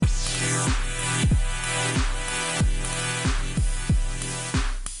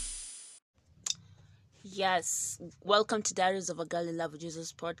Yes, welcome to Diaries of a Girl in Love with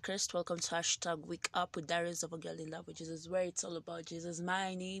Jesus podcast. Welcome to hashtag Wake Up with Diaries of a Girl in Love with Jesus, where it's all about Jesus.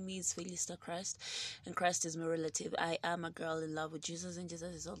 My name is Felista Christ, and Christ is my relative. I am a girl in love with Jesus, and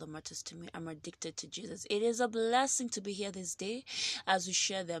Jesus is all that matters to me. I'm addicted to Jesus. It is a blessing to be here this day as we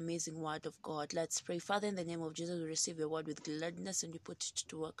share the amazing word of God. Let's pray. Father, in the name of Jesus, we receive your word with gladness and we put it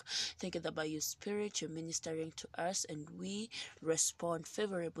to work. Thank you that by your spirit you're ministering to us and we respond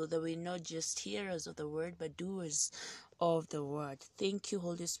favorable, that we're not just hearers of the word but doers of the word. Thank you,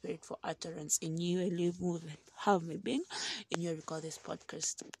 Holy Spirit, for utterance. In you I live, move, and have my being. In you I record this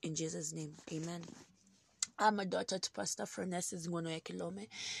podcast. In Jesus' name, amen. I'm a daughter to Pastor Frenesis Ngono Kilome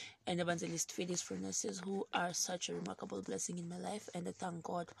and Evangelist Phyllis Frenesis, who are such a remarkable blessing in my life, and I thank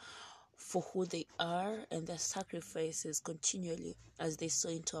God for who they are and their sacrifices continually as they sow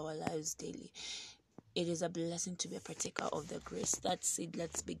into our lives daily. It is a blessing to be a partaker of their grace. That's it.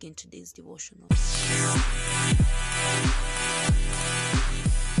 Let's begin today's devotional.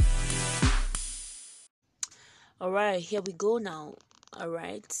 All right, here we go now. All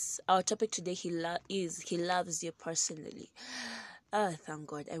right, our topic today is He loves you personally. Thank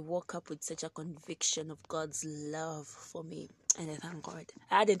God. I woke up with such a conviction of God's love for me, and I thank God.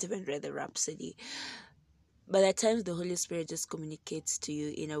 I hadn't even read the Rhapsody. But at times the Holy Spirit just communicates to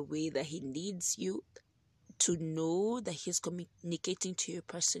you in a way that He needs you to know that He's communicating to you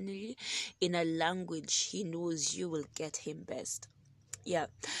personally in a language He knows you will get Him best. Yeah.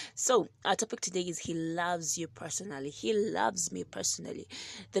 So our topic today is He loves you personally. He loves me personally.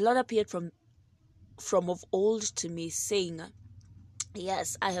 The Lord appeared from of old to me, saying,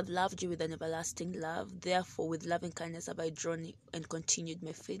 yes, I have loved you with an everlasting love. Therefore, with loving kindness have I drawn and continued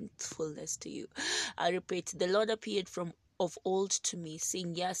my faithfulness to you. I repeat, the Lord appeared from of old to me,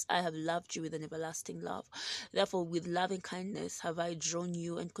 saying, yes, I have loved you with an everlasting love. Therefore, with loving kindness have I drawn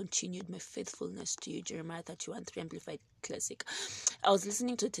you and continued my faithfulness to you. Jeremiah 31:3 Amplified Classic. I was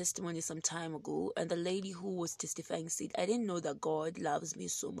listening to a testimony some time ago, and the lady who was testifying said, I didn't know that God loves me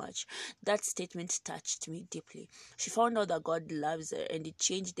so much. That statement touched me deeply. She found out that God loves her, and it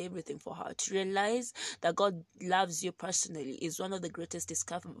changed everything for her. To realize that God loves you personally is one of the greatest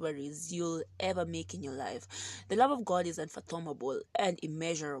discoveries you'll ever make in your life. The love of God is unfathomable and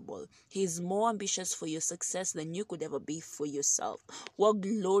immeasurable. He is more ambitious for your success than you could ever be for yourself. What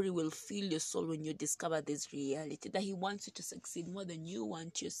glory will fill your soul when you discover this reality, that He wants you to succeed more than you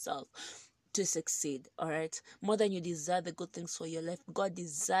want yourself to succeed. All right, more than you desire the good things for your life, God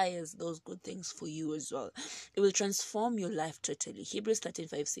desires those good things for you as well. It will transform your life totally. Hebrews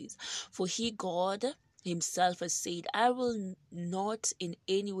 13:5 says, for He, God Himself, has said, I will not in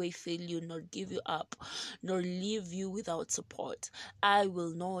any way fail you, nor give you up, nor leave you without support. I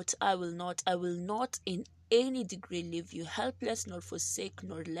will not in any degree leave you helpless, nor forsake,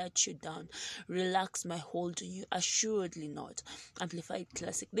 nor let you down. Relax my hold on you, assuredly not. Amplified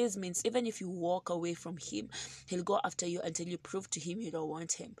Classic. This means even if you walk away from Him, He'll go after you until you prove to Him you don't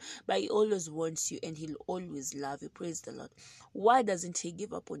want Him. But He always wants you, and He'll always love you. Praise the Lord. Why doesn't He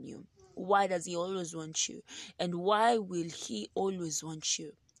give up on you? Why does He always want you? And why will He always want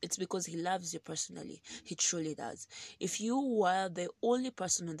you? It's because He loves you personally. He truly does. If you were the only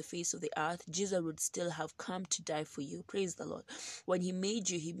person on the face of the earth, Jesus would still have come to die for you. Praise the Lord. When He made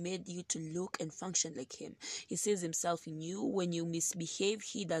you to look and function like Him. He sees Himself in you. When you misbehave,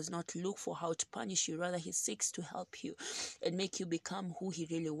 He does not look for how to punish you. Rather, He seeks to help you and make you become who He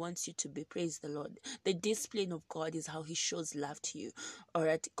really wants you to be. Praise the Lord. The discipline of God is how He shows love to you. All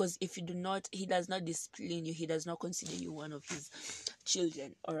right? Because if you do not, He does not discipline you. He does not consider you one of His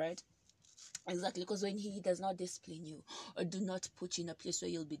children. All right? Exactly, because when He does not discipline you or do not put you in a place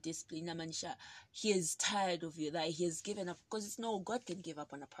where you'll be disciplined, Amanisha, He is tired of you, that He has given up. Because it's no, God can give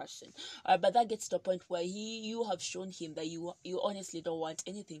up on a person, but that gets to a point where you have shown Him that you honestly don't want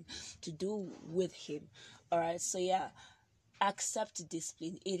anything to do with Him. All right, so yeah, accept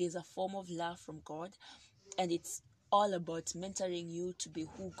discipline. It is a form of love from God, and it's all about mentoring you to be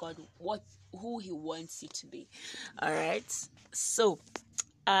who He wants you to be. All right, so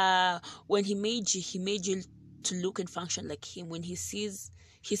when He made you to look and function like Him. When He sees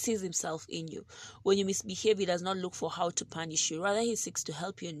Himself in you. When you misbehave, He does not look for how to punish you. Rather, He seeks to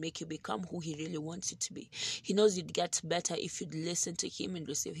help you and make you become who He really wants you to be. He knows you'd get better if you'd listen to Him and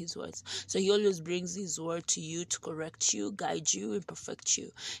receive His words. So He always brings His word to you to correct you, guide you, and perfect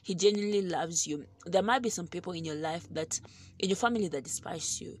you. He genuinely loves you. There might be some people in your life in your family that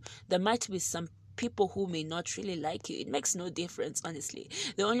despise you. There might be some people who may not really like you. It makes no difference, honestly.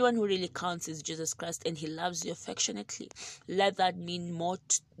 The only one who really counts is Jesus Christ, and He loves you affectionately. Let that mean more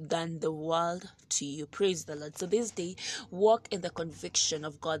than the world to you. Praise the Lord. So this day, walk in the conviction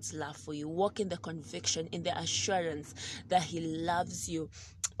of God's love for you. Walk in the conviction, in the assurance that He loves you,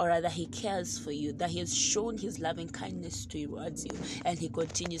 or rather He cares for you, that He has shown His loving kindness towards you, and He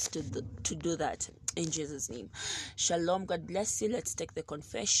continues to do that in Jesus' name. Shalom. God bless you. Let's take the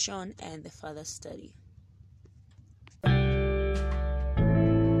confession and the further study.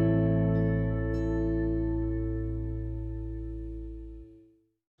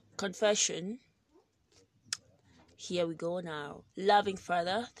 Confession. Here we go now. Loving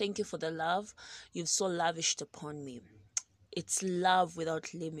Father, thank you for the love you've so lavished upon me. It's love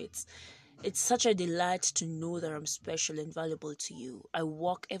without limits. It's such a delight to know that I'm special and valuable to you. I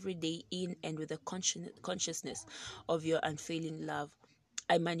walk every day in and with the consciousness of your unfailing love.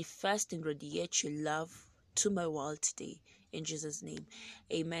 I manifest and radiate your love to my world today. In Jesus' name,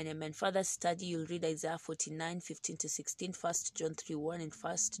 amen, amen. Further study, you'll read Isaiah 49:15-16, 1 John 3:1, and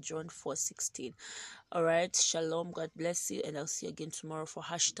 1 John 4:16. All right, shalom, God bless you, and I'll see you again tomorrow for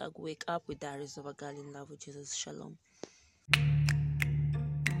hashtag Wake Up with Diaries of a Girl in Love with Jesus. Shalom.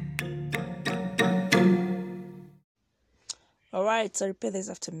 All right, so repeat this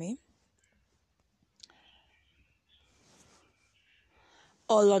after me.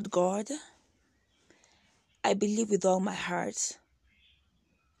 Oh Lord God, I believe with all my heart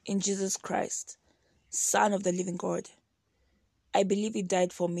in Jesus Christ, Son of the living God. I believe He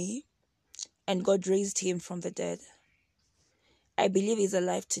died for me, and God raised Him from the dead. I believe He's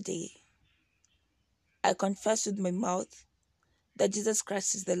alive today. I confess with my mouth that Jesus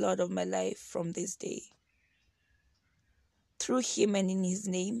Christ is the Lord of my life from this day. Through Him and in His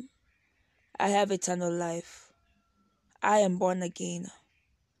name, I have eternal life. I am born again.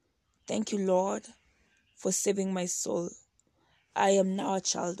 Thank you, Lord, for saving my soul. I am now a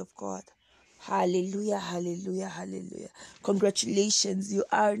child of God. Hallelujah, hallelujah, hallelujah. Congratulations, you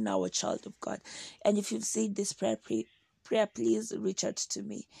are now a child of God. And if you've said this prayer, please reach out to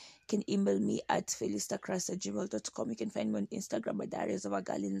me. You can email me at felistachrist@gmail.com. You can find me on Instagram at Diaries of a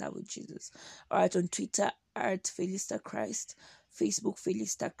Girl in Love with Jesus. Or on Twitter at felistachrist, Facebook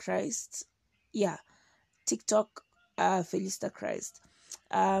felistachrist. Yeah, TikTok felistachrist.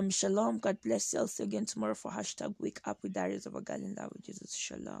 Shalom. God bless you. I'll see you again tomorrow for hashtag Wake Up with Diaries of a Girl in Love with Jesus.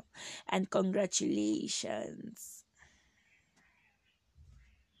 Shalom. And congratulations.